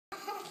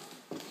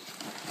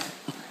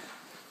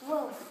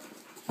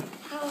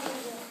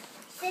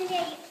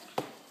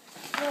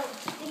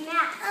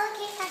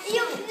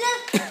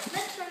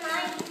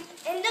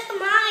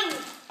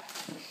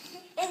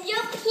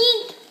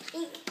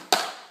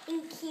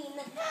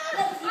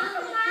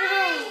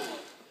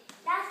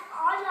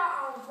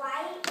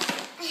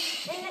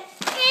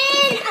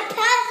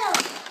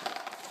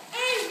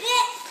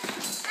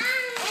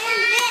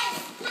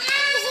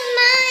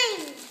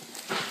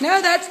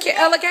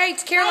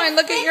Kate, Caroline,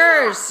 look at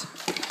yours.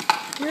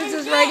 Yours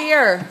is right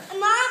here.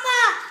 Mama,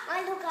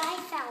 look, I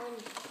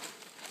found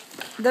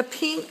the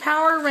pink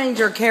Power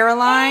Ranger,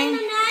 Caroline. and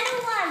another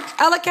one.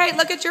 Ella Kate,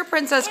 look at your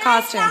princess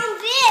costume. I found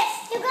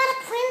this. You got a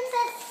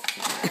princess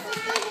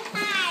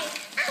pie.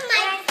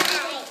 My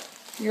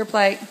pie. Your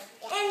plate.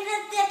 And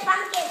the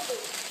pumpkin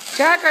soup.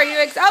 Jack, are you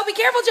oh, be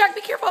careful, Jack.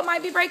 Be careful. It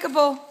might be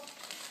breakable.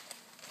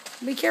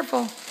 Be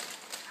careful.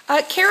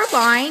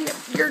 Caroline,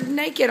 you're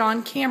naked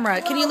on camera.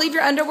 Can you leave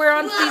your underwear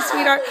on, please,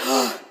 sweetheart?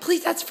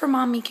 Please, that's for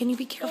Mommy. Can you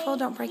be careful?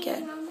 Don't break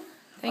it.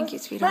 Thank you,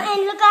 sweetheart.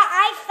 And look,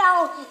 I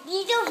found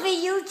these are for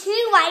you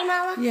too, right,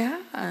 Mama?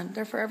 Yeah,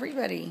 they're for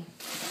everybody.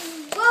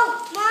 Whoa,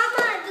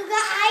 Mama, look,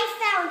 I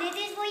found it.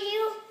 This is for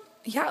you.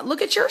 Yeah,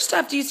 look at your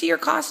stuff. Do you see your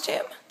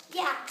costume?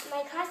 Yeah,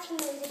 my costume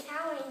is a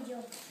Power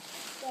Ranger.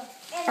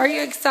 Are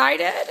you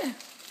excited?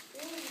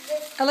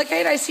 Ella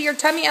Kate, I see your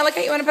tummy. Ella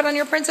Kate, you want to put on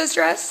your princess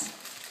dress?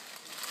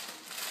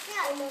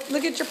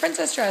 Look at your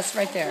princess dress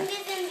right there.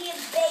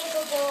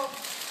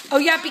 Oh,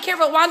 yeah, be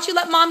careful. Why don't you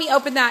let Mommy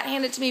open that?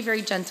 Hand it to me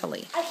very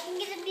gently. I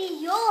think it'll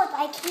be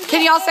yours.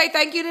 Can y'all say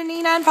thank you to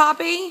Nina and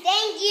Poppy?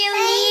 Thank you,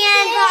 Nina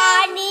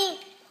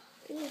and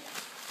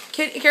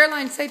Poppy.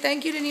 Caroline, say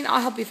thank you to Nina.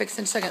 I'll help you fix it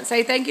in a second.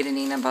 Say thank you to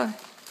Nina and Poppy.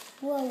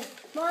 Whoa.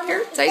 Mama,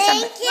 Here, say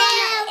something.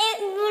 Thank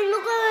you.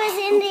 Look what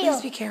was in there.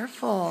 Please be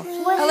careful.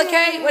 Ella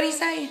Kate, what do you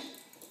say?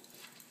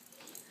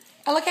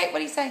 Ella Kate, what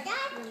do you say?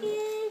 Thank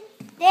you.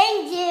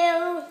 Thank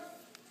you.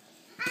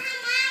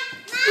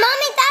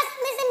 Mommy, that's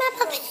missing my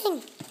puppy.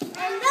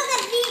 And look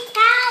at these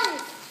cows.